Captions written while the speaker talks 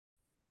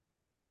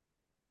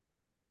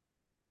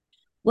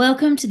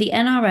Welcome to the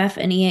NRF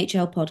and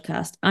EHL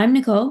podcast. I'm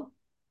Nicole.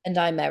 And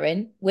I'm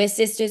Erin. We're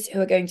sisters who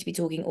are going to be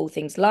talking all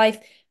things life,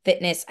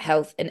 fitness,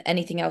 health, and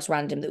anything else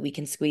random that we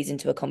can squeeze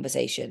into a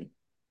conversation.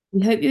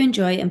 We hope you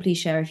enjoy and please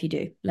share if you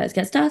do. Let's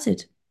get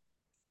started.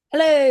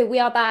 Hello, we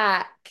are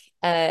back.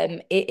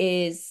 It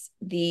is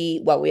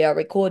we are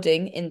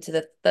recording into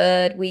the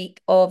third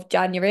week of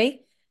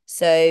January.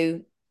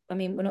 So, I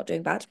mean, we're not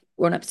doing bad.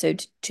 We're on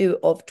episode 2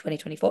 of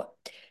 2024.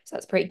 So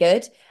that's pretty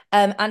good.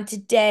 And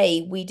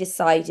today we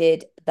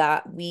decided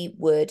that we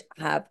would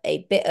have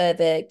a bit of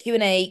a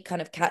Q&A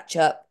kind of catch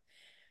up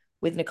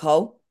with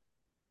Nicole.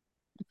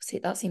 See,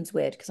 that seems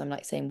weird because I'm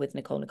like saying with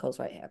Nicole. Nicole's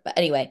right here. But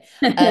anyway,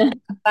 um,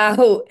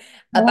 about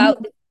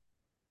about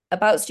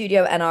about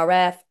Studio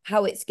NRF,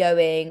 how it's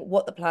going,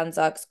 what the plans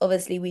are. Because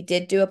obviously, we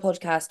did do a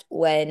podcast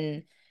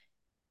when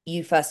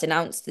you first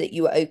announced that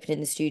you were opening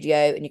the studio,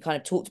 and you kind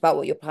of talked about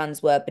what your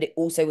plans were. But it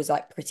also was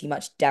like pretty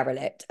much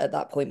derelict at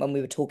that point when we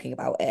were talking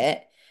about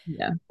it.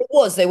 Yeah. It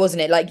was though,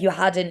 wasn't it? Like you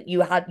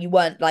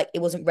weren't like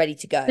it wasn't ready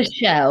to The go.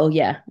 shell,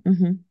 yeah.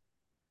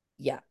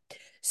 Yeah.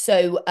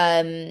 So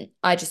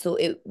I just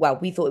thought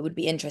we thought it would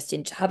be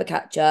interesting to have a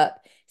catch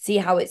up, see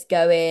how it's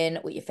going,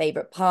 what your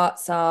favorite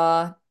parts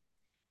are,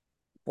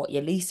 what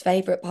your least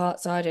favorite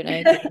parts are, I don't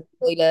know, cleaning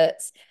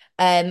toilets.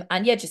 And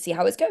yeah, just see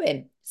how it's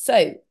going.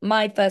 So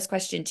my first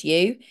question to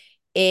you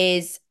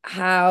is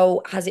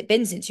how has it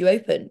been since you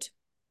opened?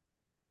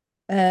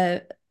 Uh,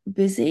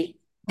 Busy.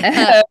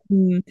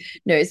 No,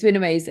 it's been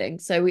amazing.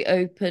 So we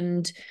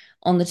opened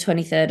on the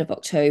 23rd of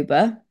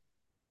October.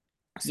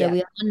 So Yeah.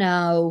 we are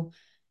now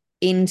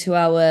into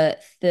our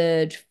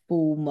third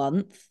full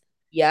month.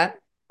 Yeah.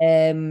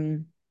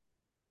 Um,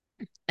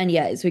 and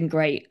yeah, it's been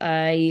great.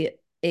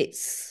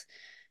 It's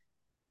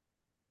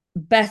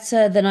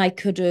better than I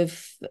could have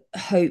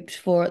hoped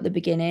for at the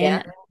beginning.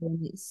 Yeah.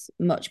 It's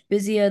much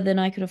busier than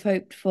I could have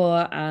hoped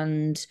for,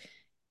 and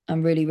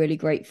I'm really, really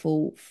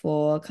grateful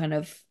for kind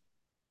of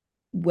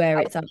where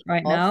How it's at it's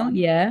right off. now.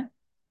 Yeah.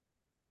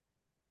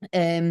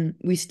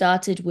 We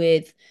started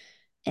with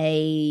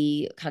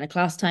a kind of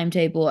class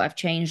timetable. I've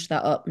changed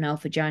that up now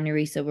for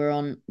January,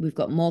 so we've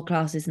got more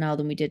classes now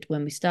than we did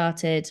when we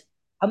started.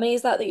 How many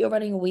is that you're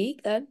running a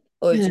week then?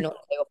 Or do you not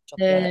know off the top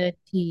of your head?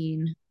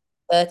 13.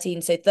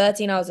 13. So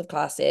 13 hours of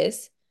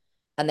classes.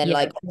 And then Yeah.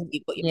 like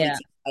you've got your Yeah. PT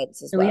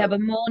clients as So we have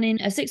well.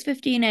 a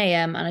 6:15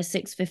 a.m. and a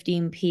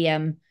 6:15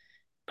 p.m.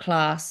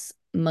 class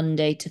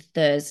Monday to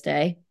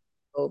Thursday.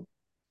 Cool.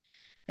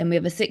 Then we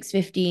have a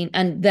 6:15,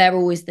 and they're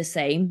always the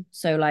same.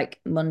 So like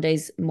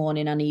Monday's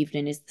morning and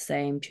evening is the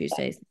same,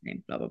 Tuesday's the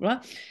same, blah blah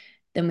blah.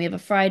 Then we have a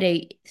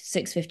Friday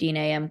 6:15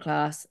 a.m.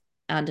 class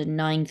and a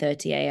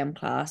 9:30 a.m.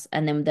 class.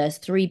 And then there's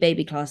three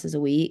baby classes a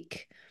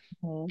week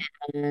Mhm.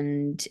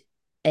 and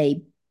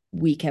a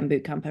weekend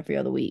boot camp every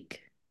other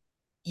week.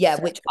 Yeah,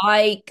 So which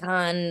I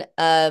can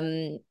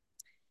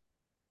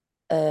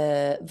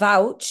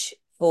vouch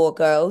for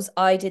girls.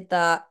 I did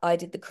that. I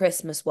did the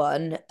Christmas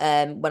one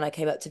when I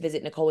came up to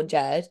visit Nicole and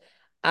Jed,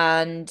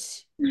 and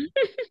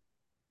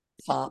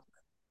fuck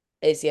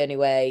is the only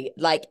way.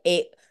 Like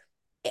it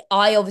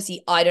I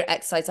obviously I don't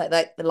exercise like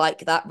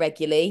that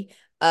regularly.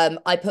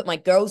 I put my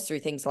girls through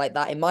things like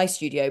that in my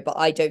studio, but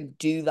I don't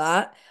do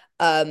that.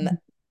 Um,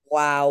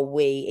 wow,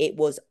 it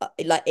was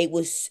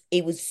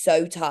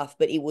so tough,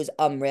 but it was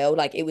unreal.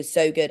 Like it was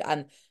so good,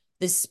 and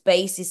the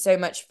space is so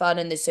much fun,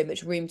 and there's so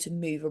much room to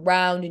move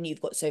around, and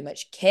you've got so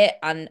much kit.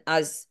 And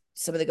as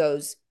some of the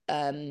girls,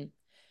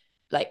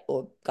 like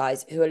or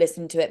guys who are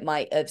listening to it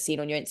might have seen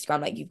on your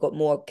Instagram, like you've got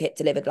more kit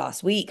delivered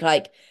last week.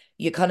 Like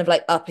you're kind of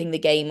like upping the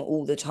game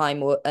all the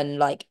time and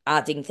like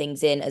adding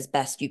things in as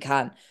best you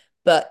can.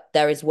 But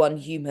there is one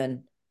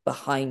human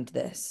behind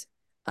this.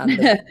 And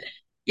the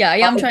yeah, I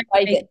by am trying to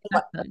make Friday, it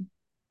better.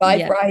 by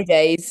Yeah.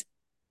 Fridays,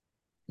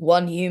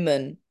 one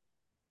human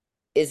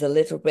is a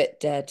little bit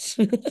dead.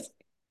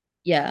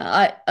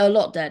 Yeah, a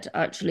lot dead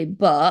actually,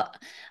 but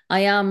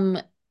I am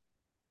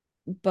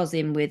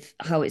buzzing with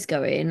how it's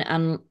going.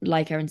 And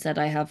like Erin said,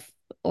 I have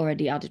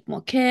already added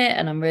more kit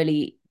and I'm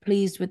really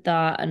pleased with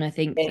that. And I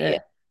think Yeah.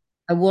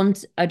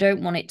 that I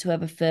don't want it to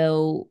ever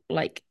feel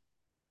like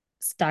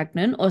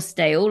stagnant or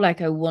stale. Like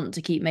I want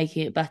to keep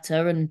making it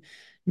better and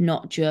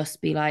not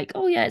just be like,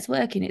 oh yeah, it's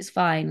working, it's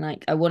fine.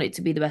 Like I want it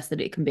to be the best that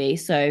it can be.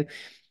 So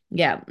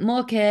yeah,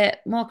 more kit,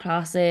 more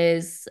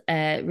classes,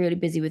 really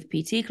busy with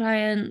PT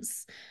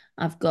clients.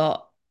 I've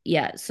got,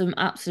 yeah, some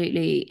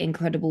absolutely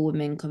incredible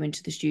women coming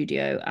to the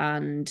studio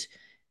and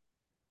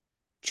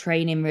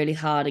training really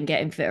hard and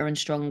getting fitter and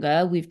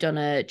stronger. We've done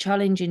a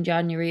challenge in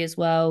January as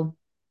well.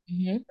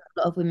 Mhm. A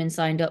lot of women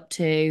signed up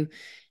to.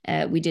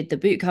 We did the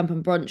boot camp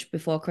and brunch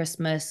before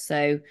Christmas.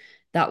 So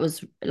that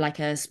was like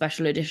a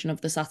special edition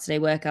of the Saturday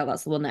workout.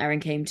 That's the one that Erin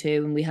came to.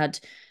 And we had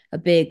a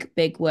big,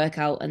 big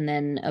workout and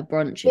then a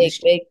brunch in the Big,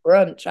 big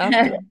brunch and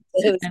afterwards.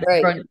 It was a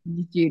great. brunch in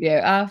the studio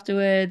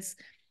afterwards.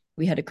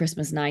 We had a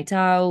Christmas night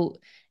out.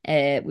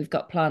 We've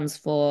got plans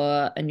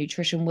for a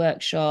nutrition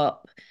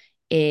workshop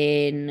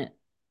in,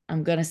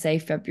 I'm gonna say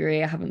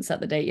February. I haven't set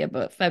the date yet,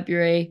 but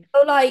February.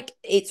 So like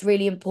it's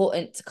really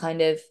important to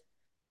kind of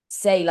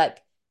say like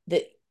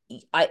that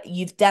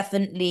you've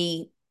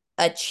definitely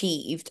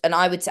achieved, and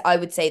I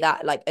would say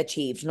that like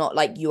achieved, not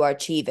like you are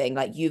achieving,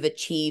 like you've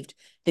achieved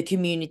the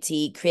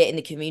community, creating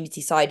the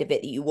community side of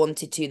it that you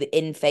wanted to, the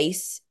in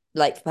face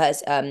like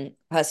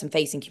person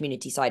facing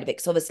community side of it.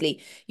 Because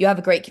obviously you have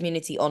a great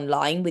community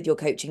online with your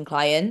coaching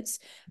clients,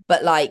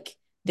 but like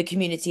the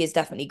community is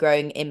definitely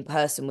growing in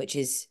person, which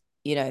is,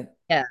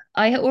 Yeah,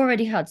 I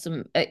already had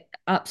some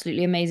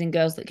absolutely amazing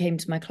girls that came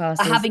to my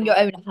classes, having your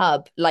own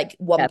hub, like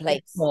one yeah,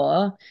 place.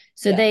 before.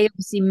 So Yeah. they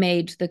obviously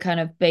made the kind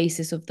of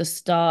basis of the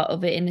start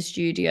of it in the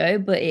studio,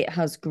 but it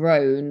has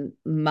grown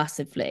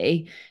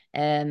massively.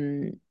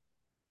 Um,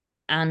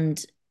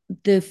 and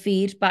the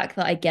feedback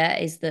that I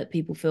get is that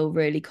people feel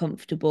really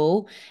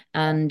comfortable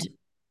Yeah. and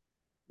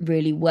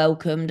really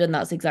welcomed. And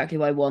that's exactly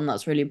why, one,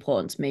 that's really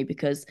important to me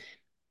because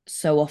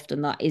so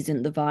often that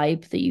isn't the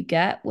vibe that you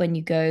get when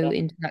you go Yeah.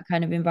 into that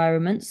kind of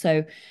environment.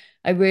 So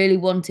I really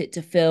want it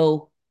to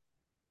feel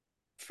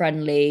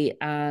friendly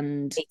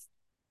and,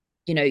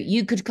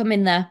 you could come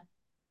in there.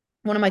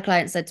 One of my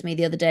clients said to me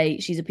the other day,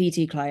 she's a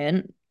PT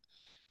client,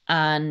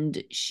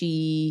 and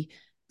she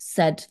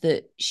said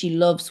that she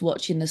loves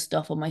watching the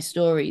stuff on my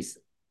stories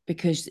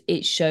because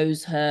it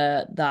shows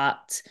her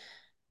that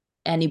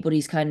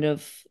anybody's kind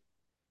of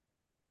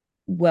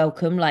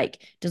welcome.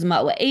 Like, doesn't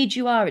matter what age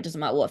you are, it doesn't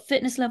matter what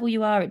fitness level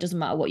you are, it doesn't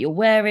matter what you're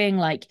wearing.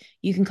 Like,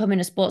 you can come in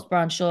a sports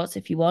bra and shorts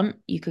if you want,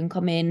 you can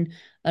come in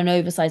an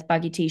oversized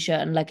baggy t-shirt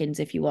and leggings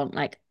if you want.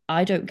 Like,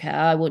 I don't care.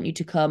 I want you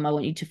to come, I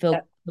want you to Yeah.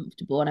 feel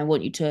comfortable, and I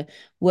want you to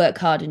work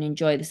hard and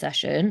enjoy the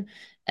session,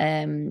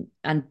 and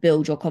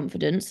build your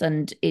confidence.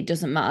 And it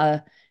doesn't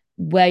matter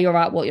where you're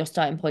at, what your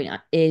starting point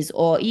is,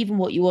 or even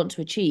what you want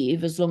to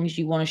achieve, as long as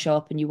you want to show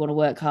up and you want to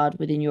work hard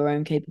within your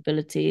own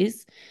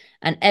capabilities.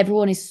 And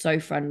everyone is so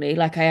friendly.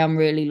 Like, I am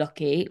really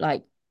lucky.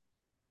 Like,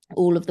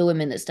 all of the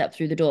women that step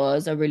through the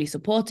doors are really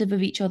supportive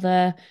of each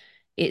other.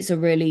 It's a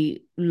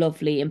really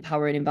lovely,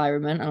 empowering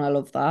environment, and I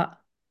love that.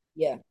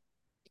 Yeah.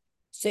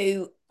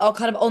 So I'll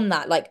kind of on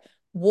that, like,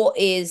 what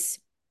is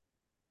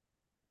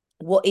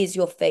what is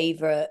your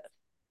favorite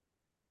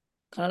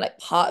kind of like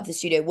part of the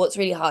studio? What's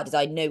really hard is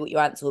I know what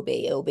your answer will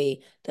be. It'll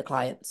be the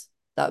clients.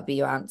 That would be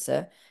your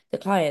answer. The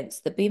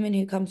clients, the women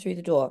who come through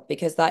the door,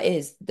 because that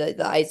is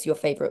your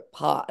favorite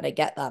part, and I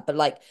get that. But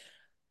like,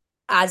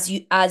 as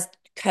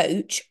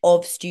coach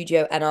of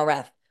Studio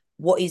NRF,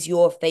 what is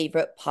your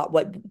favorite part?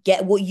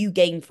 What you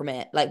gain from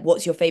it? Like,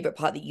 what's your favorite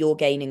part that you're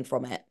gaining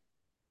from it?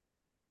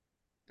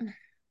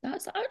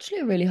 That's actually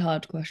a really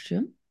hard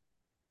question.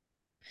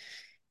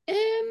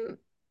 Um,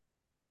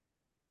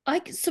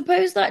 I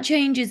suppose that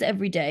changes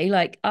every day.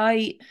 Like,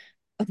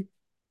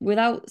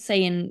 without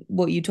saying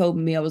what you told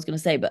me I was going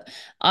to say, but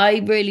I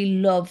really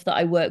love that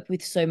I work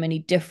with so many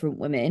different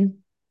women.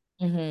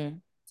 Hmm.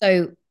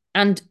 So,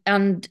 and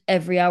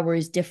every hour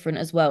is different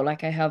as well.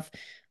 Like, I have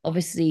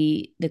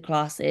obviously the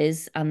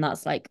classes, and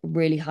that's like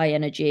really high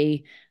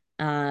energy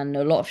and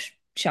a lot of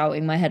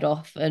shouting my head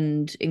off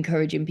and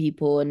encouraging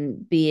people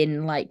and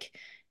being like,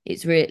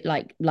 it's really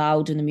like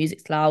loud, and the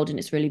music's loud and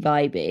it's really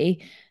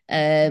vibey.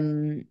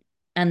 Um,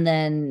 and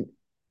then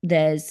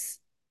there's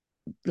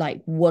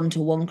like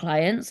one-to-one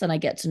clients, and I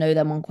get to know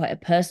them on quite a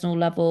personal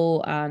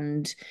level,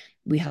 and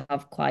we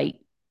have quite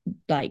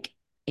like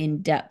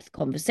in-depth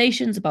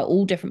conversations about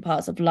all different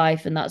parts of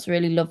life, and that's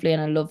really lovely.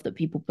 And I love that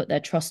people put their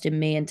trust in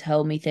me and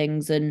tell me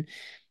things, and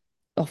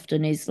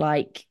often is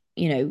like,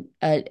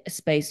 a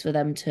space for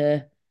them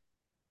to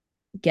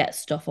get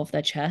stuff off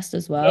their chest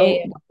as Yeah, well,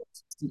 yeah,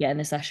 getting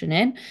the session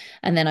in.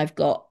 And then I've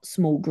got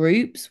small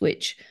groups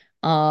which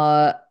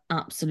are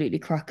absolutely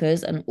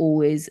crackers and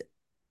always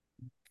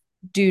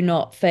do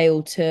not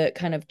fail to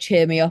kind of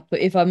cheer me up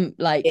if I'm yeah,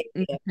 like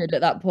yeah. knackered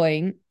at that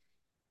point.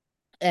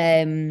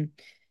 Um,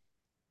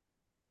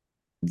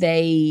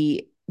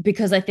 they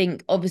because I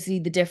think obviously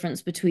the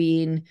difference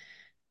between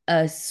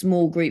a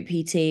small group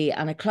PT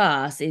and a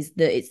class is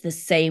that it's the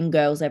same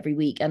girls every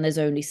week, and there's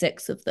only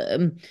six of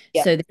them,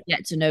 Yeah, so they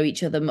get to know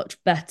each other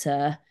much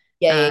better.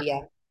 yeah, yeah,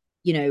 And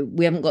yeah.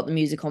 we haven't got the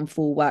music on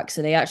full whack,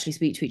 so they actually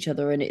speak to each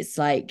other, and it's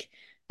like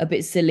a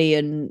bit silly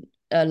and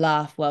a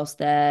laugh whilst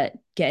they're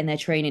getting their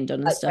training done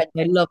and Like stuff.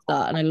 I friendship. love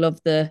that, and I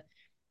love the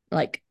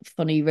like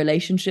funny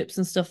relationships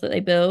and stuff that they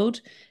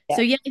build.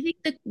 So Yeah. yeah, I think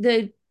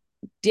the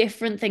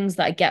different things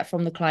that I get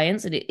from the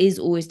clients, and it is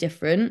always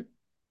different.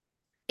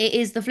 It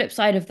is the flip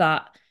side of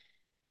that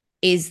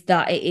is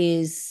that it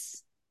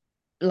is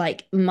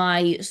like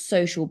my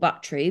social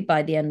battery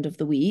by the end of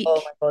the Oh week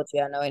my God,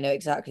 yeah, no, I know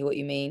exactly what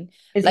you mean.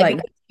 is Like,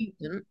 like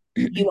non-existent.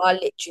 you are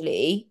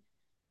literally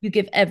You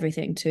give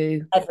everything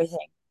to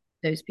everything.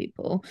 those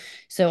people.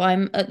 So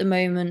I'm at the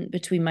moment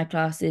between my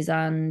classes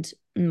and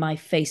my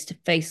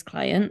face-to-face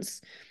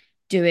clients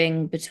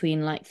doing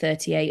between like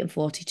 38 and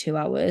 42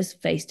 hours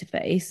face to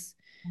face,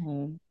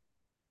 Mhm.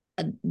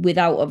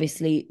 without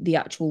obviously the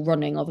actual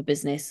running of a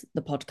business,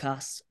 the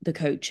podcast, the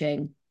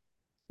coaching,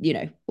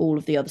 all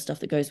of the other stuff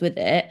that goes with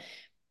it.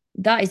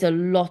 That is a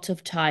lot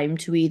of time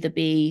to either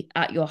be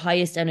at your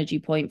highest energy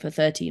point for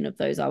 13 of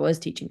those hours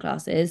teaching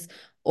classes,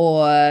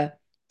 or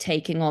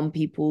taking on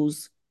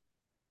people's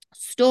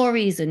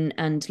stories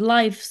and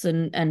lives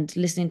and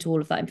listening to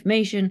all of that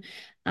information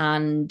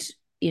and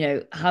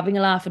having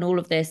a laugh and all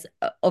of this,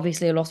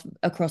 obviously a lot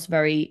across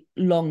very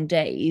long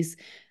days.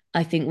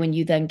 I think when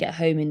you then get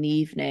home in the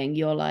evening,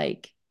 you're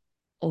like,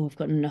 oh, I've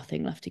got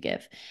nothing left to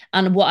give.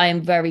 And what I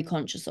am very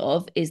conscious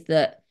of is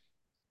that,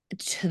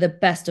 to the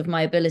best of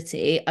my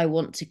ability, I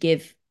want to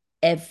give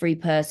every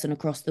person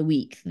across the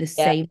week the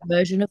Yeah, same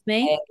version of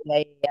yeah, me.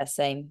 yeah, yeah,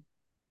 same.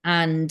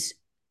 And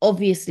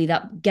obviously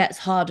that gets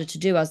harder to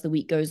do as the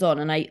week goes on.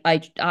 And I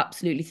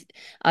absolutely,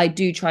 I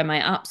do try my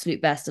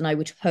absolute best. And I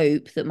would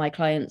hope that my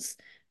clients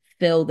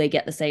feel they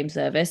get the same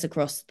service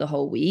across the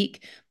whole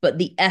week. But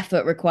the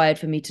effort required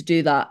for me to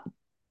do that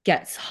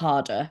gets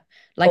harder.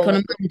 Like Oh on my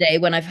a Monday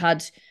when I've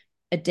had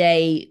a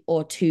day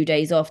or 2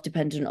 days off,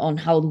 depending on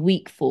how the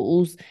week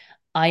falls,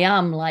 I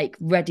am like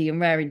ready and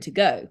raring to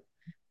go.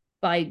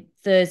 By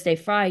Thursday,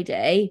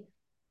 Friday,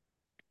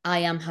 I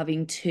am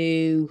having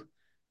to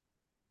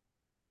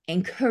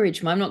I'm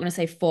not going to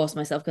say force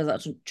myself because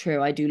that's not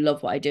true. I do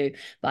love what I do,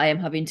 but I am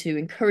having to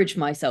encourage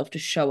myself to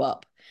show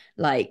up.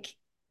 Like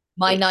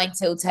My it, 9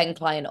 till 10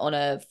 client on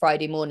a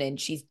Friday morning,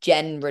 she's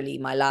generally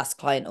my last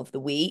client of the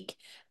week.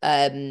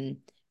 Um,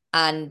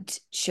 and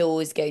she'll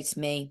always go to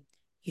me,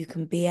 you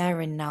can be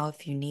Erin now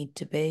if you need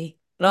to be.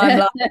 And I'm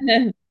like,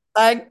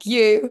 thank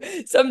you.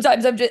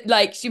 Sometimes I'm just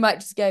like, she might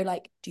just go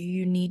like, do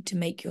you need to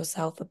make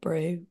yourself a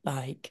brew?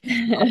 Like,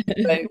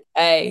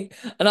 okay.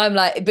 And I'm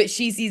like, but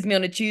she sees me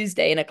on a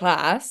Tuesday in a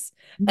class,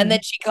 and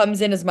then she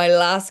comes in as my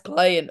last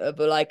client of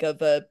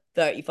a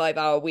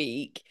 35-hour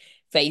week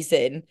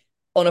facing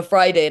on a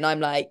Friday, and I'm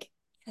like,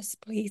 yes,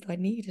 please, I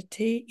need a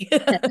tea.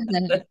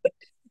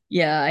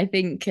 Yeah, I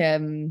think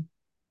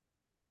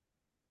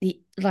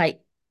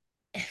like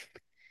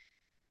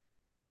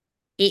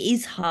it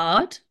is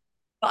hard.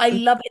 But I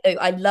love it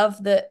though. I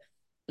love that,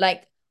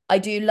 like, I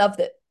do love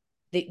that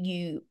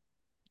you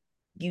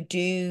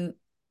do,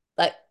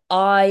 like,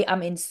 I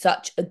am in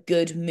such a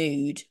good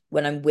mood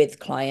when I'm with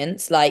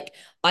clients. Like,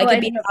 I Oh, I could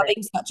be love it.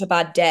 having such a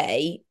bad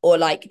day, or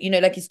like,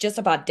 like it's just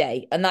a bad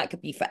day, and that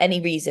could be for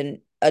any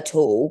reason at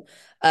all.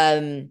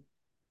 Um,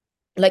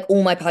 like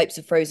all my pipes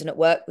are frozen at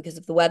work because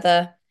of the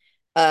weather.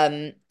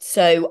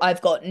 So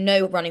I've got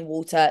no running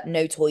water,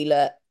 no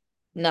toilet,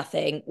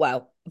 nothing.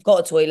 Well, I've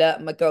got a toilet,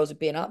 and my girls are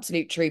being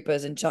absolute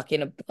troopers and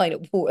chucking a pint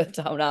of water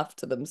down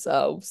after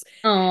themselves.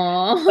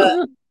 But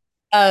Oh,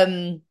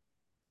 um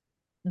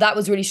that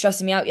was really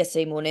stressing me out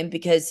yesterday morning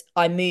because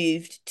I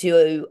moved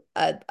to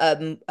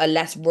a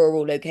less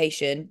rural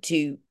location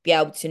to be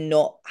able to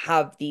not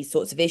have these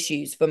sorts of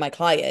issues for my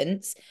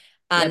clients.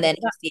 yeah, And but then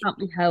that can't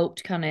be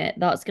helped, can it?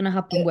 That's going to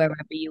happen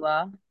wherever you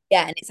are.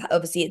 yeah, and it's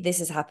obviously this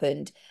has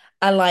happened.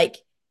 And like,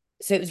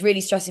 so it was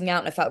really stressing me out,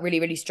 and I felt really,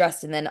 really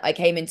stressed. And then I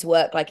came into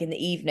work like in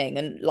the evening,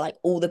 and like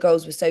all the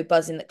girls were so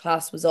buzzing that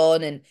class was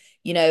on, and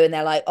and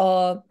they're like,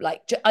 oh,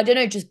 like I don't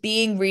know, just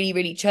being really,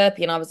 really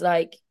chirpy. And I was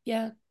like,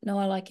 yeah, no,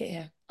 I like it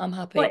here. I'm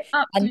Well, happy.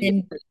 And absolutely.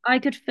 then I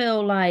could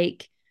feel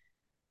like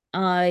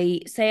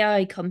I say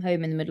I come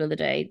home in the middle of the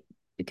day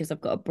because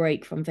I've got a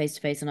break from face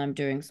to face and I'm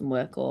doing some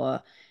work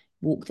or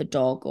walk the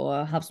dog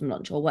or have some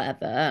lunch or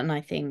whatever. And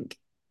I think,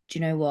 do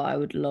you know what? I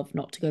would love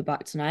not to go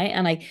back tonight.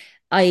 And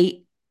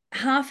I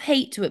half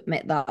hate to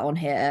admit that on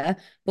here,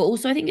 but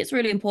also I think it's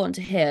really important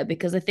to hear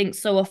because I think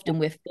so often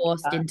we're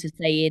forced into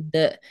saying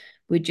that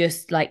we're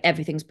just like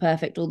everything's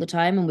perfect all the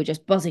time and we're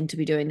just buzzing to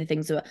be doing the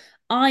things that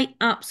I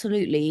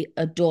absolutely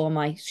adore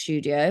my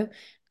studio.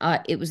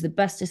 It was the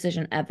best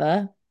decision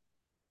ever,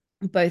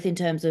 both in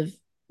terms of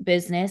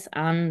business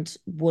and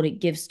what it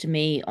gives to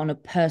me on a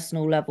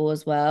personal level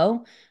as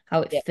well,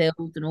 how it yeah,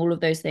 feels and all of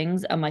those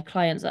things. And my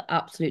clients are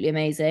absolutely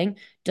amazing.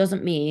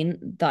 Doesn't mean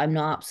that I'm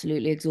not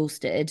absolutely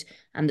exhausted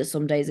and that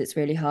some days it's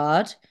really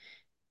hard.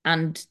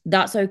 And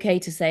that's okay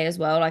to say as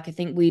well. Like, I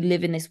think we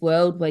live in this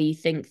world where you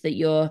think that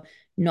you're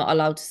not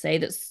allowed to say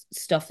that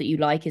stuff that you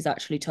like is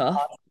actually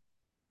tough.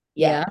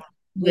 yeah, Yeah,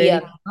 we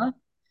really hard.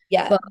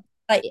 yeah, But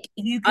like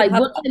you can I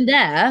have once I'm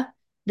there,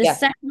 the yeah,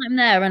 second I'm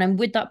there and I'm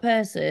with that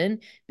person,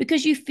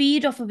 because you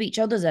feed off of each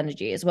other's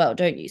energy as well,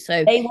 don't you? So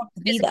if they want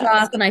to be it's a there.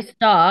 class and I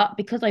start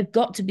because I've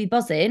got to be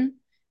buzzing,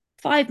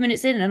 5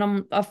 minutes in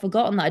and I've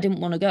forgotten that I didn't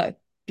want to go.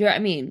 Do you know what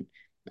I mean?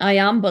 I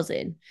am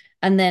buzzing.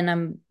 And then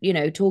I'm,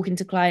 talking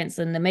to clients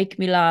and they make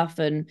me laugh.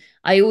 And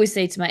I always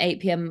say to my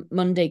 8 p.m.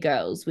 Monday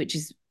girls, which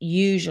is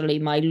usually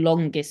my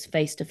longest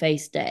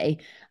face-to-face day,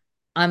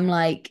 I'm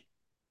like,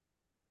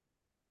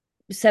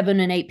 7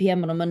 and 8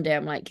 p.m. on a Monday,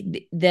 I'm like,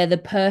 they're the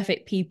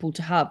perfect people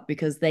to have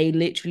because they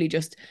literally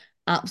just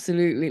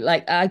absolutely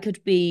like I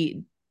could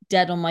be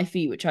dead on my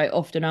feet, which I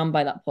often am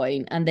by that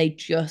point, and they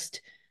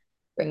just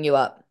Bring you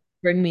up.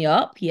 bring me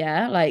up.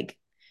 Yeah. Like,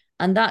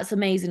 and that's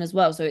amazing as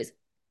well. So it's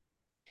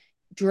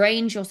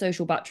drains your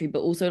social battery, but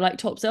also like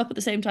tops it up at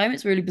the same time.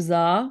 It's really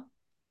bizarre.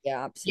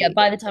 Yeah, Yeah,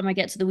 by absolutely. the time I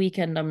get to the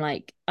weekend, I'm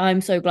like,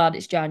 I'm so glad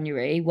it's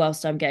January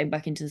whilst I'm getting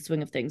back into the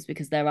swing of things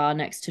because there are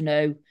next to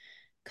no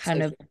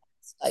kind of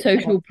Social like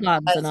social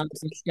plans and I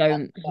social just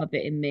life, don't yeah. have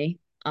it in me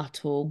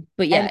at all.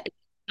 But And yeah,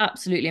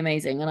 absolutely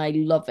amazing and I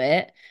love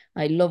it.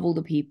 I love all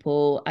the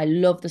people. I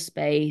love the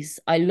space.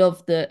 I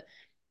love that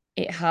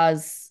it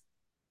has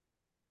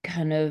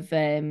kind of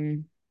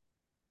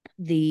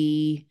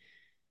the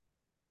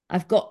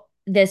I've got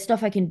there's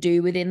stuff I can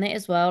do within it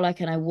as well. Like,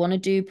 and I want to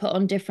do put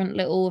on different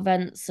little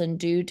events and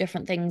do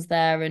different things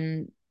there.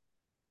 And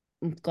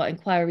I've got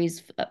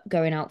inquiries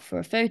going out for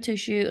a photo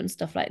shoot and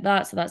stuff like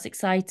that. So that's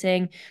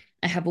exciting.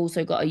 I have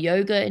also got a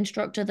yoga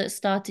instructor that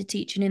started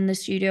teaching in the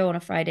studio on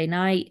a Friday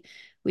night,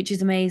 which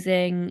is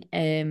amazing.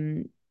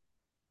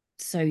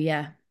 So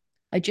yeah,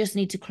 I just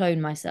need to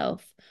clone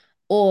myself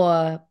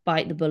or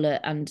bite the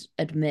bullet and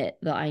admit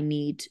that I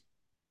need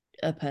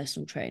a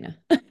personal trainer.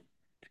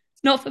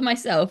 Not for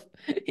myself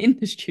in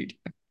the studio.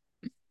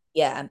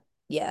 Yeah,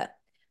 yeah.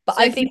 But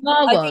So if you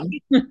are I think one,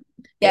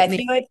 yeah, hit me.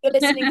 if you're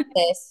listening to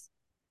this,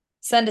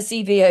 send a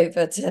CV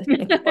over to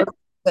Employment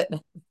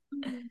Fitness.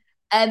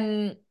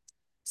 Um,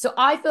 so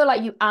I feel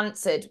like you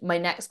answered my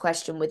next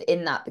question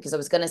within that because I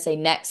was going to say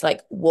next,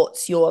 like,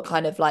 what's your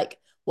kind of like,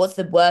 what's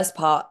the worst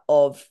part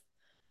of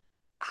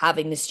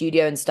having the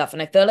studio and stuff?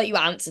 And I feel like you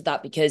answered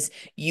that because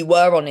you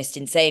were honest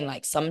in saying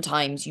like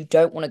sometimes you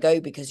don't want to go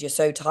because you're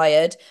so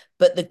tired,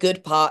 but the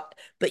good part,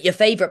 but your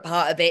favorite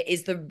part of it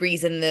is the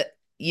reason that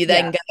you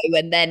then Yeah. go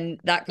and then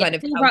that kind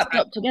It's of all wrapped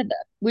counteracts. up together,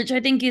 which I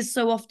think is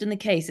so often the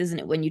case, isn't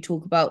it? When you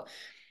talk about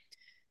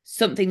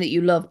something that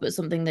you love, but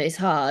something that is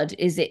hard,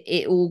 is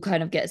it all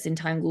kind of gets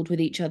entangled with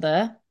each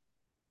other.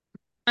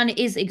 And it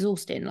is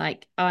exhausting.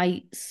 Like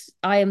I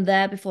am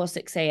there before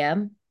 6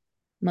 a.m.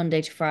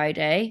 Monday to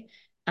Friday,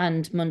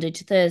 and Monday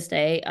to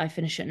Thursday, I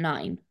finish at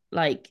 9.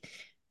 Like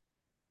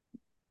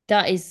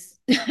that is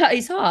that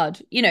is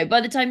hard. You know,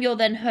 by the time you're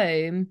then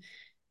home,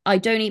 I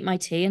don't eat my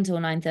tea until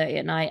 9:30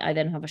 at night. I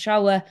then have a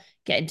shower,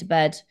 get into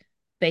bed,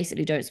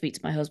 basically don't speak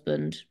to my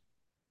husband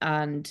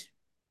and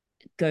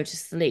go to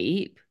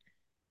sleep.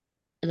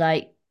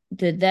 Like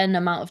the then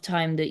amount of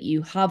time that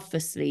you have for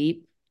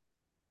sleep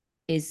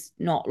is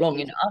not long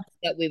enough.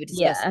 That we were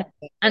discussing.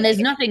 Yeah. And Yeah, there's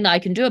nothing that I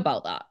can do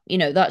about that. You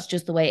know, that's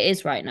just the way it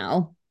is right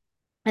now.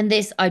 And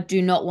this, I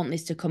do not want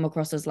this to come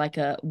across as like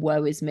a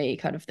woe is me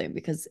kind of thing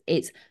because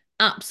it's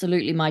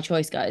absolutely my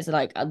choice, guys.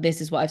 Like,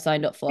 this is what I've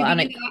signed up for.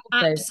 And you it's are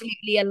also,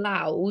 absolutely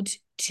allowed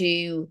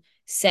to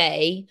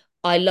say,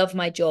 I love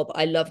my job,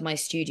 I love my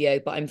studio,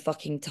 but I'm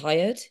fucking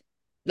tired.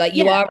 Like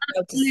you yeah, are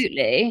allowed to.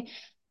 absolutely.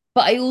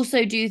 But I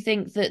also do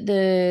think that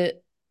the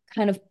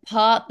kind of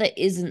part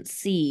that isn't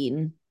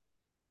seen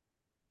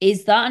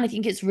is that. And I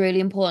think it's really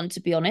important to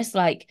be honest.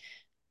 Like,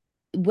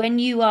 when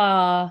you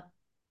are,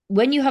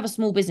 when you have a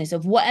small business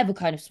of whatever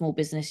kind of small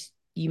business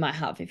you might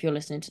have, if you're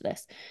listening to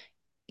this,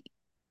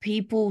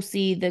 people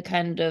see the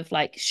kind of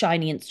like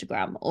shiny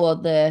Instagram or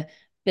the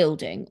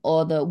building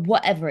or the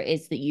whatever it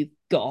is that you've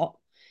got.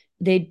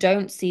 They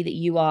don't see that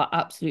you are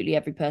absolutely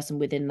every person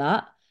within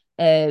that.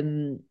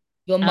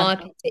 Your And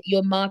marketing,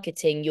 your do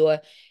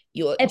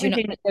you know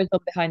everything that goes on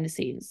behind the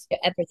scenes.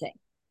 everything?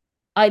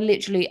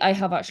 I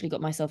have actually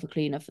got myself a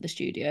cleaner for the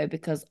studio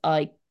because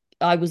I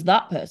was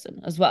that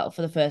person as well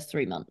for the first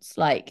 3 months.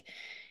 Like,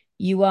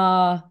 you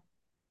are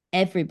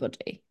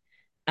everybody.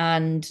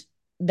 And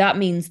that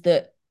means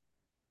that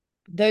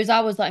those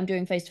hours that I'm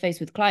doing face to face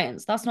with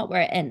clients, that's not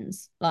where it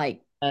ends.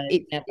 Like, No,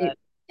 it never.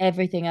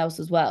 everything else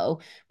as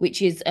well,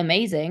 which is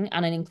amazing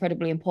and an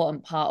incredibly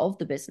important part of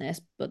the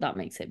business, but that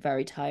makes it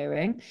very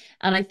tiring.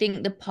 And I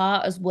think the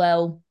part as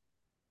well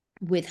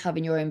with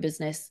having your own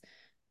business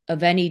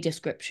of any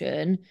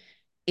description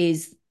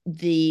is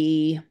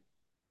the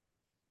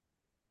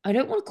I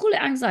don't want to call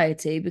it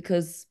anxiety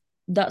because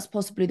that's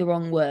possibly the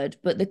wrong word,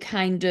 but the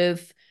kind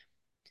of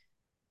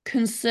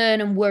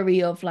concern and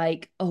worry of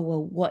like, oh,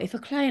 well, what if a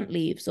client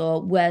leaves?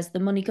 Or where's the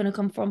money going to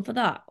come from for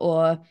that?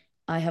 Or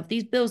I have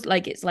these bills.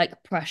 Like, it's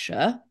like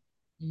pressure.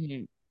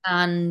 Mhm.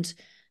 And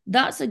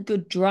that's a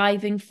good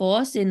driving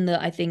force in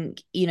that I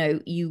think, you know,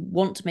 you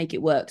want to make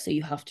it work. So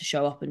you have to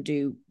show up and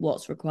do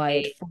what's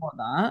required Yeah, for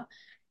that.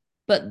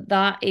 But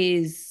that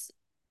is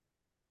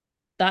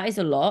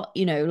a lot,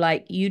 you know,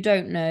 like you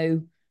don't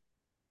know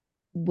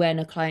when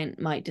a client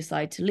might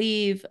decide to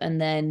leave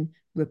and then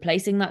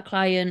replacing that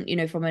client, you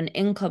know, from an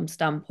income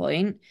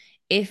standpoint,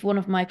 if one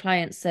of my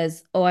clients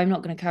says, "Oh, I'm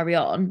not going to carry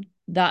on,"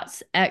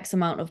 that's X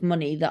amount of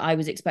money that I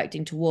was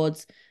expecting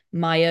towards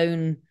my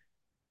own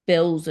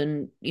bills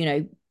and, you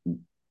know,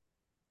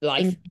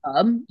 life.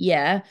 income,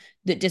 yeah,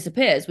 that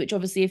disappears, which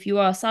obviously if you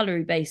are a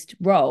salary based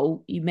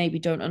role, you maybe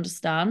don't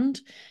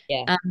understand.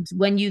 Yeah, And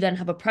when you then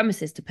have a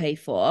premises to pay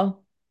for,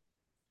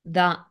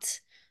 that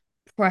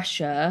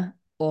pressure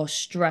or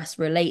stress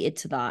related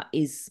to that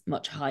is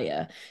much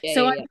higher. yeah,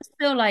 So I yeah, just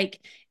feel like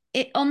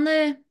it on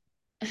the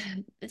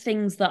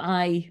things that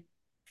I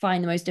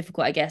find the most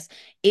difficult, I guess,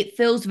 it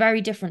feels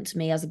very different to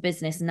me as a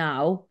business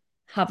now,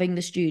 having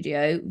the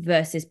studio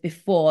versus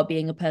before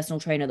being a personal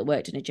trainer that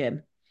worked in a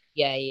gym.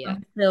 Yeah, yeah.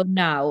 Until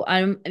now.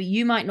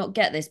 You might not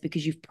get this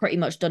because you've pretty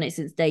much done it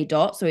since day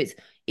dot, so it's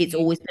Mhm.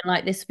 always been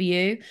like this for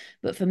you.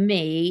 But for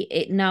me,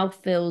 it now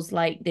feels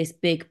like this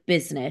big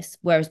business,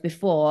 whereas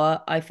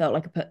before I felt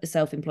like a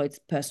self-employed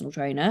personal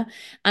trainer,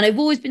 and I've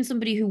always been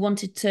somebody who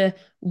wanted to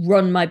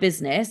run my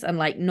business and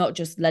like not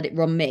just let it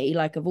run me.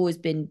 Like I've always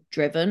been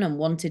driven and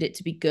wanted it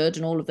to be good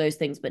and all of those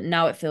things. But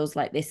now it feels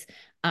like this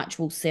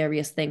actual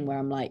serious thing where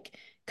I'm like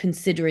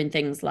considering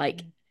things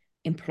like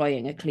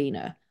employing a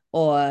cleaner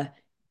or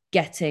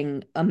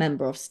getting a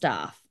member of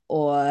staff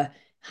or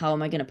how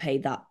am I going to pay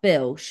that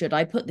bill? Should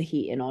I put the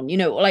heating on?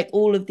 Like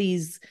all of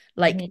these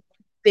like Mhm.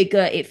 bigger,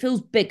 it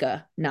feels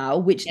bigger now,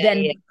 which Yeah,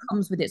 then yeah.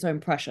 comes with its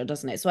own pressure,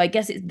 doesn't it? So I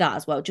guess it's that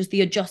as well, just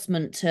the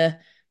adjustment to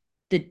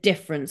the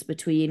difference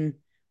between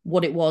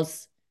what it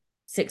was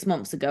 6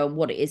 months ago and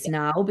what it is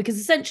Yeah. now, because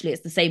essentially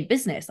it's the same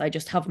business. I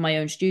just have my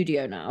own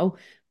studio now,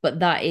 but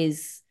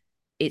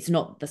it's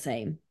not the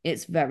same.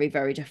 It's very,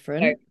 very Very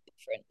different.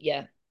 different.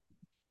 Yeah.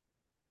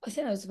 I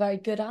think that was a very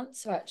good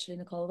answer, actually,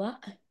 Nicole,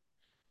 that.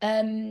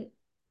 Um,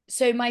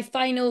 so my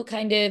final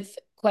kind of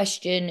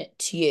question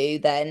to you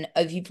then,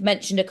 of you've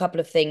mentioned a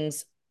couple of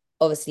things,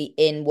 obviously,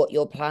 in what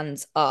your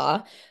plans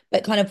are,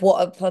 but kind of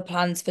what are the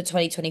plans for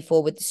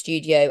 2024 with the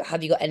studio?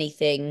 Have you got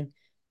anything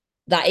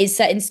that is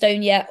set in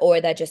stone yet, or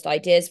are there just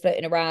ideas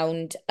floating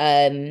around?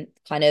 Kind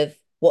of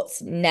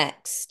what's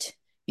next?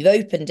 You've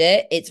opened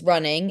it, it's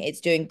running,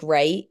 it's doing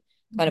great.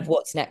 Kind of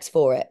what's next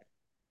for it?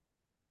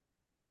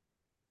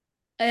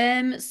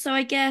 So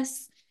I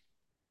guess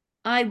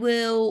I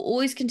will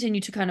always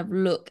continue to kind of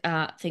look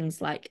at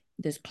things like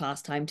this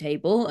class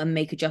timetable and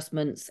make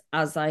adjustments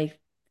as I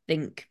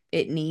think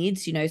it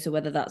needs, so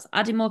whether that's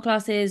adding more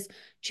classes,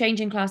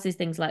 changing classes,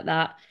 things like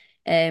that.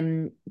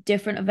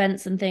 Different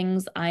events and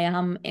things. I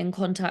am in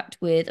contact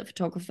with a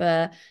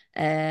photographer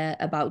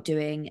about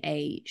doing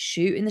a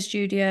shoot in the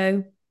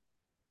studio.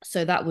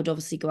 So that would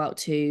obviously go out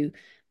to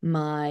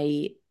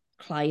my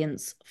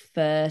clients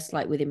first,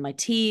 like within my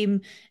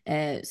team.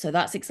 So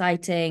that's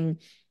exciting.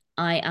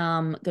 I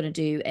am going to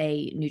do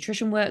a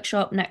nutrition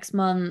workshop next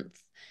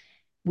month.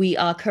 We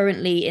are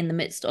currently in the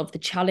midst of the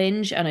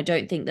challenge, and I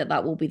don't think that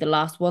that will be the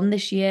last one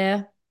this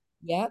year.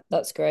 Yeah,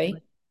 that's great.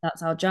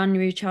 That's our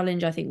January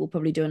challenge. I think we'll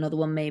probably do another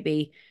one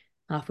maybe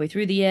halfway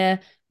through the year.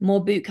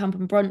 More boot camp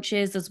and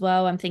brunches as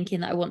well. I'm thinking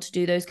that I want to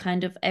do those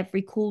kind of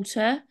every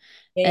quarter.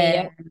 Yeah, yeah,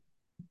 Uh, yeah.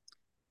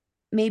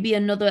 Maybe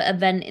another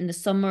event in the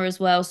summer as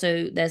well.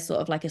 So there's sort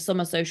of like a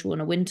summer social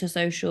and a winter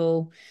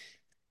social.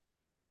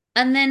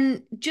 And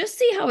then just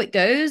see how it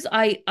goes.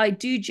 I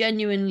do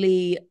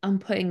genuinely, I'm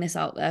putting this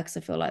out there because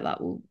I feel like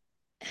that will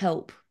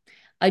help.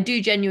 I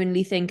do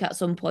genuinely think at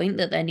some point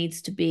that there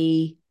needs to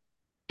be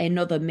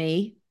another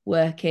me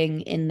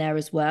working in there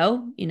as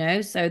well,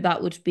 so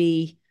that would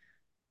be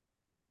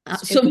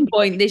It's at true. some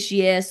point this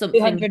year, something.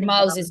 200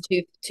 miles is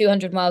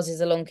 200 miles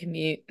is a long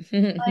commute.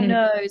 I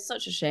know, it's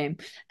such a shame.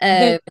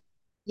 Um,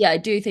 yeah, I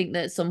do think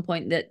that at some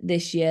point that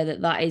this year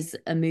that is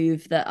a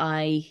move that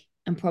I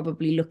am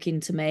probably looking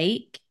to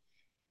make.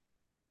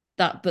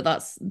 But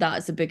that's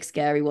a big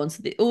scary one.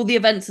 So all the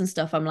events and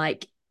stuff, I'm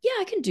like, yeah,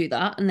 I can do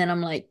that, and then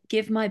I'm like,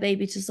 give my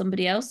baby to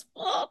somebody else.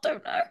 Oh, I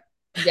don't know.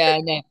 Yeah, I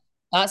know.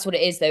 That's what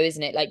it is though,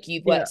 isn't it? Like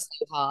you've Yeah. worked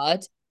so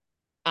hard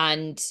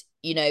and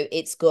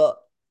it's got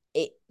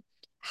it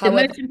The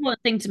however. most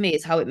important thing to me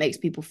is how it makes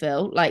people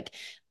feel. Like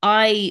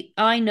I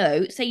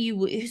know, say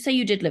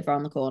you did live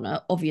around the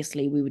corner,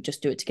 obviously we would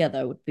just do it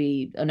together. It would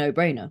be a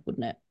no-brainer,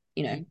 wouldn't it?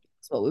 Mm.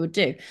 That's what we would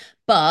do.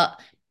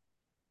 But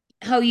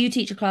how you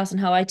teach a class and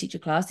how I teach a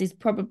class is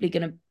probably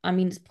gonna, I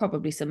mean, it's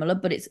probably similar,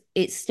 but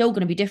it's still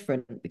gonna be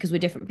different because we're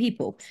different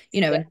people,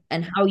 Yeah,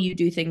 and how you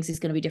do things is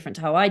gonna be different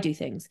to how I do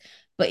things.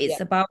 But yeah.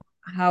 it's about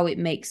how it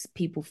makes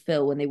people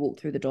feel when they walk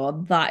through the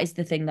door. That is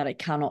the thing that I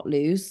cannot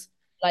lose.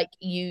 Like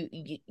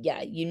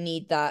yeah, you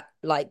need that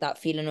like that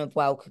feeling of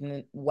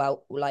welcome,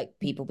 like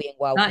people being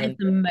That is welcome.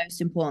 the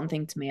most important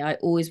thing to me. I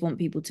always want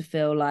people to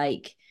feel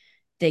like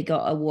they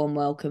got a warm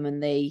welcome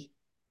and they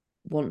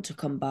want to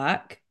come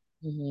back.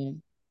 Hmm.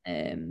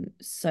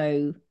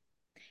 So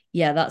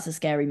yeah, that's a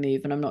scary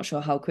move, and I'm not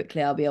sure how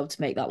quickly I'll be able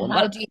to make that one. How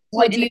But at do you some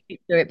how point do in you the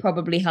future, it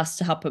probably has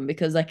to happen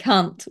because I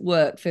can't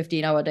work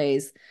 15-hour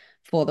days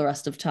for the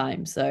rest of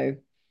time. So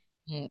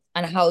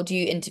and how do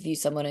you interview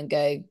someone and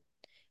go,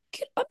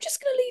 I'm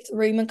just gonna leave the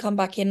room and come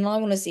back in and I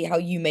want to see how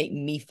you make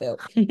me feel.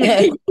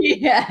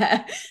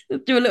 yeah,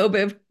 do a little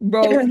bit of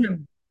role play.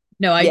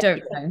 No, I Yeah.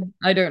 don't know.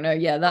 I don't know.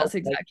 Yeah, that's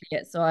exactly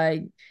it. So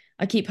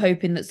I keep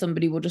hoping that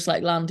somebody will just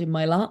like land in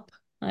my lap,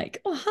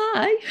 like, oh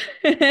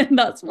hi.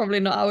 That's probably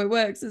not how it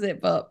works, is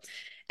it? But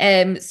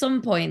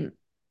some point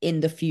in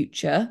the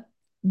future,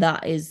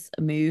 that is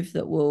a move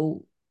that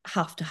will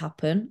have to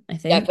happen, I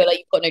Yeah, I feel think. like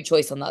you've got no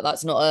choice on that.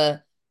 That's not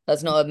a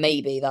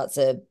maybe. That's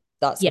Yeah,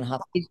 gonna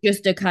happen. it's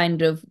just a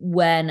kind of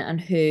when and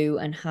who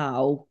and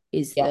how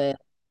Yeah.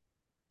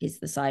 is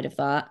the side of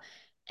that.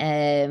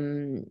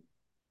 Um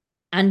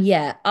And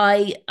yeah,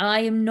 I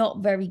am not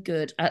very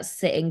good at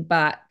sitting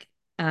back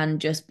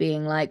and just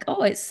being like,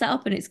 oh, it's set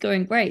up and it's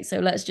going great. So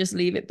let's just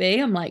leave it be.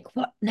 I'm like,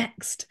 what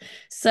next?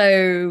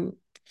 So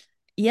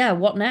yeah,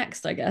 what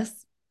next, I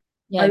guess.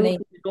 Yeah, I me.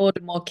 also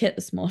ordered more kit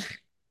this morning.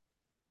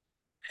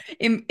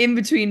 In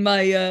between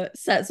my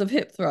sets of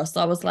hip thrusts,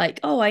 I was like,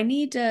 oh, I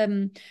need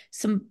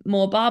some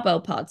more barbell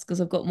pads because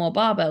I've got more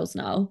barbells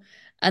now.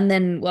 And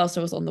then whilst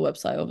I was on the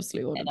website,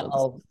 obviously In ordered a other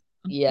hole.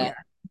 stuff. Yeah, Yeah.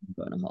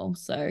 got in a hole.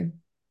 So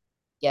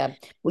Yeah.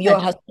 Well, yeah, your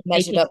just husband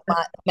making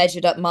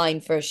measured up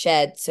mine for a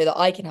shed so that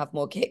I can have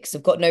more kits.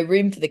 I've got no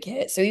room for the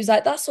kit. So he was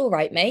like, "That's all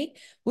right, mate.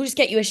 We'll just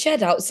get you a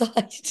shed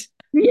outside.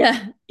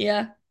 yeah,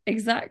 yeah,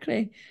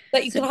 exactly.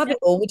 But you So can have it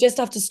all. We just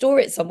have to store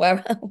it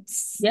somewhere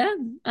else." yeah,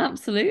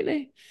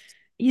 absolutely.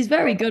 He's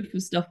very good for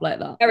stuff like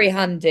that. Very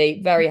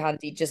handy, very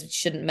handy. Just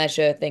shouldn't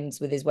measure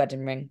things with his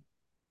wedding ring.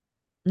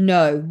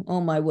 No,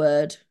 oh my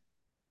word.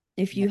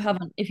 No.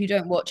 If you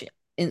don't watch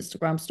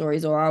Instagram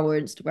stories or our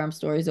Instagram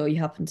stories, or you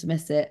happen to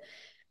miss it,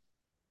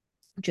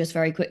 just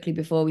very quickly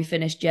before we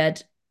finished,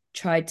 Jed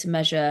tried to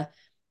measure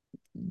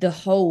the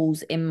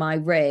holes in my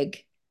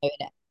rig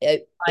by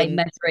In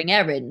measuring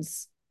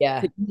errands, yeah,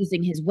 but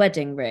using his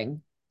wedding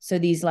ring. So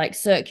these like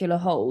circular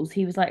holes.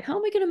 He was like, how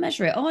am I going to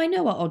measure it? Oh, I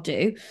know what I'll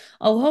do.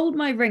 I'll hold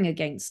my ring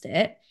against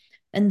it.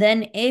 And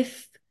then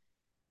if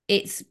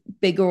it's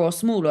bigger or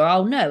smaller,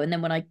 I'll know. And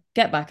then when I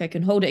get back, I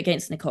can hold it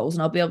against Nicole's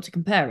and I'll be able to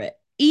compare it.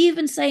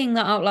 Even saying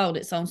that out loud,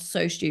 it sounds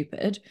so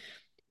stupid.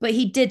 But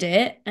he did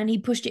it and he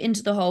pushed it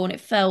into the hole and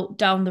it fell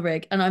down the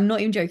rig. And I'm not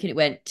even joking, it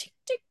went tick,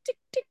 tick, tick,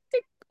 tick,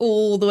 tick,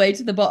 all the way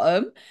to the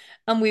bottom.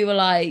 And we were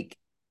like,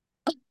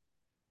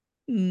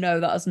 no,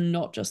 that has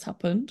not just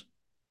happened.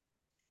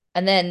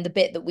 and then the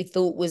bit that we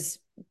thought was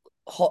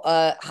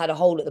hot, had a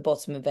hole at the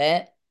bottom of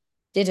it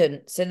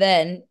didn't. So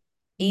then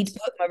he'd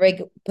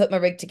put my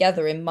rig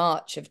together in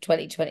March of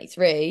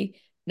 2023.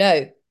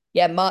 No,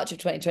 yeah, March of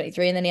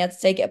 2023, and then he had to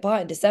take it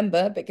apart in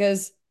December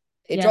because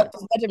it Yeah. dropped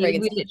his wedding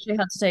ring. We literally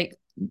had to take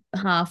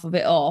half of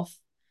it off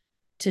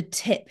to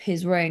tip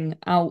his ring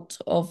out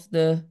of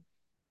the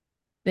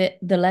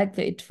leg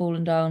that had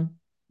fallen down.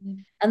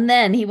 And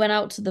then he went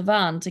out to the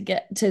van to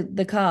get to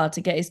the car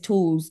to get his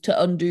tools to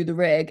undo the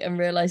rig and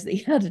realized that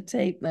he had a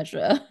tape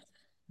measure.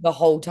 The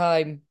whole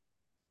time.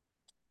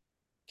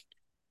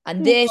 And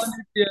What this, an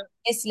idiot.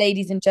 this,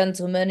 ladies and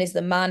gentlemen, is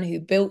the man who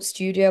built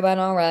Studio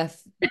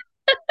NRF.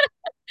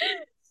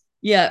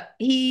 Yeah,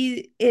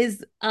 he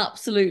is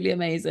absolutely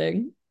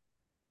amazing.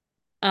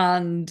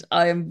 And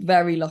I am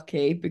very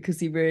lucky because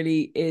he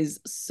really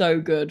is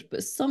so good.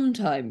 But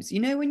sometimes,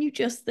 when you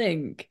just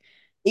think,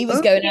 He was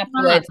only going a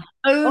man, afterwards.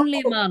 only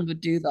a Oh, man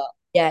would do that.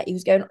 yeah, he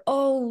was going,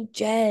 "Oh,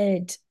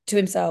 Jed," to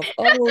himself.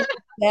 "Oh,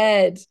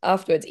 Jed."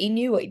 Afterwards, he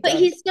knew what he'd But done.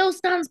 he still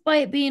stands by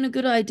it being a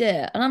good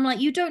idea. And I'm like,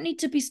 you don't need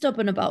to be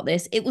stubborn about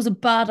this. It was a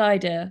bad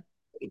idea.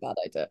 Pretty bad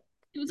idea.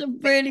 It was a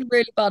really,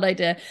 really bad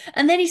idea.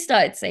 And then he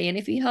started saying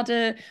if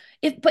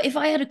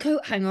I had a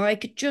coat hanger, I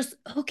could just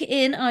hook it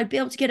in and I'd be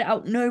able to get it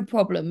out, no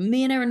problem.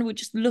 Me and Erin were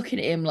just looking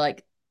at him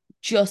like,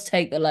 just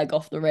take the leg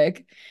off the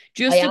rig. I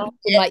Just asked him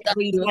admit like that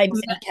three you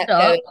times have and messed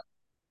up.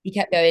 he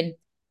kept going,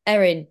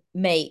 "Erin,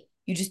 mate,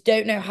 you just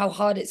don't know how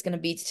hard it's going to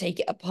be to take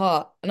it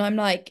apart." And I'm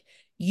like,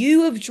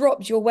 "You have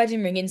dropped your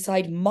wedding ring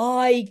inside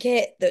my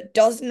kit that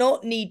did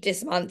not need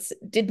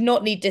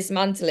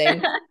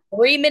dismantling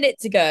 3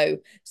 minutes ago.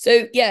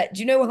 So yeah, do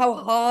you know how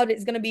hard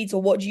it's going to be to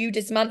watch you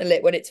dismantle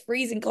it when it's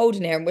freezing cold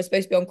in here and we're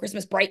supposed to be on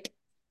Christmas break?"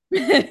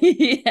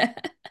 Yeah.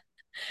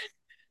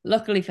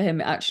 Luckily for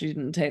him, it actually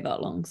didn't take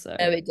that long. No, So,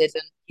 it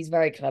didn't. He's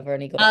very clever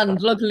and he got it and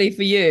back. luckily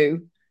for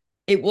you,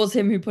 it was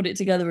him who put it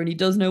together and he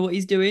does know what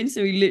he's doing.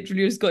 So he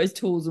literally just got his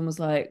tools and was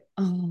like,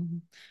 oh,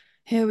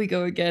 here we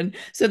go again.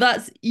 So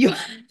that's you.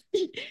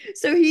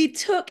 So he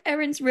took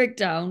Erin's rig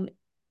down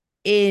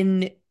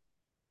in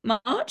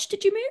March.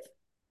 Did you move?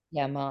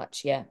 Yeah,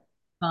 March, yeah.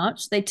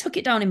 March. They took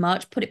it down in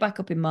March, put it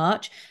back up in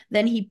March.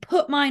 Then he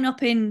put mine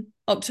up in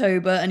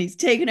October and he's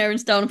taken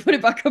Erin's down and put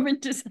it back up in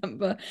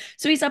December.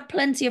 So he's had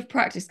plenty of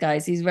practice,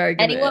 guys. He's very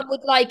good at it. Anyone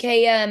would like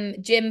a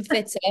gym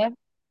fitter,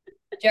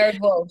 Jared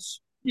Walsh.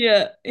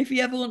 Yeah, if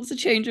he ever wants a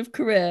change of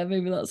career,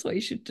 maybe that's what he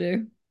should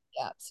do.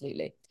 Yeah,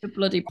 absolutely. A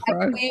bloody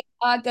pro. We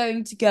are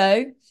going to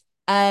go.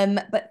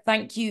 But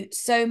thank you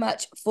so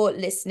much for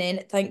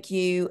listening. Thank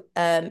you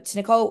to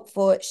Nicole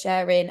for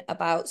sharing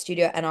about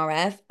Studio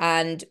NRF.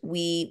 And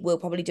we will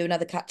probably do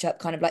another catch up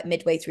kind of like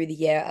midway through the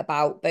year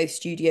about both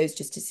studios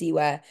just to see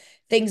where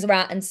things are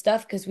at and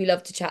stuff because we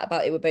love to chat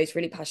about it. We're both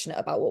really passionate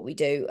about what we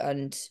do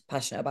and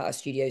passionate about our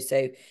studio. So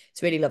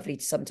it's really lovely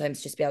to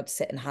sometimes just be able to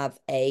sit and have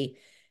a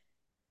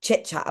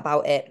chit chat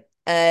about it.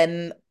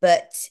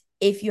 But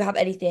if you have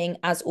anything,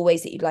 as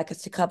always, that you'd like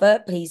us to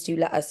cover, please do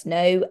let us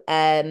know.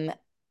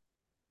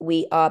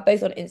 We are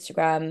both on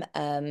Instagram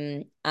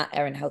at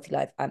Erin Healthy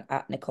Life and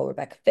at Nicole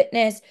Rebecca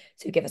Fitness.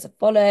 So give us a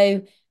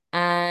follow,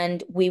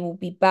 and we will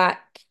be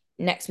back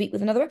next week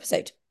with another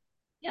episode.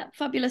 Yeah,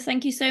 fabulous.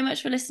 Thank you so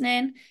much for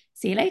listening.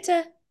 See you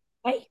later.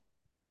 Bye.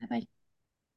 Bye bye.